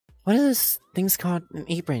What are those things called? An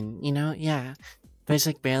apron, you know? Yeah. But it's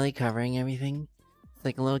like barely covering everything. It's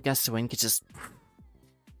like a little gust of wind could just...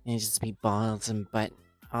 And just be balls and butt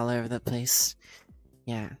all over the place.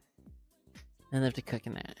 Yeah. I love to cook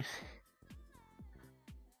in that.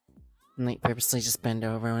 And like purposely just bend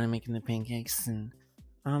over when I'm making the pancakes and...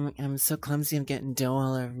 I'm so clumsy, I'm getting dough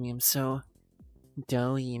all over me. I'm so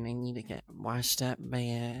doughy and I need to get washed up by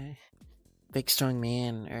a big strong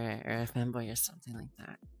man or a femboy or something like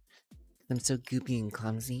that. I'm so goopy and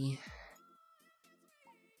clumsy.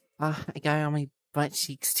 Ah, I got it on my butt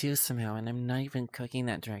cheeks too somehow, and I'm not even cooking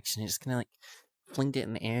that direction. I just kinda like flinged it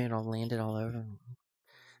in the air and all landed all over me.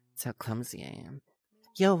 That's how clumsy I am.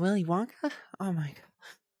 Yo, Willy Wonka? Oh my god.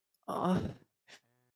 Oh,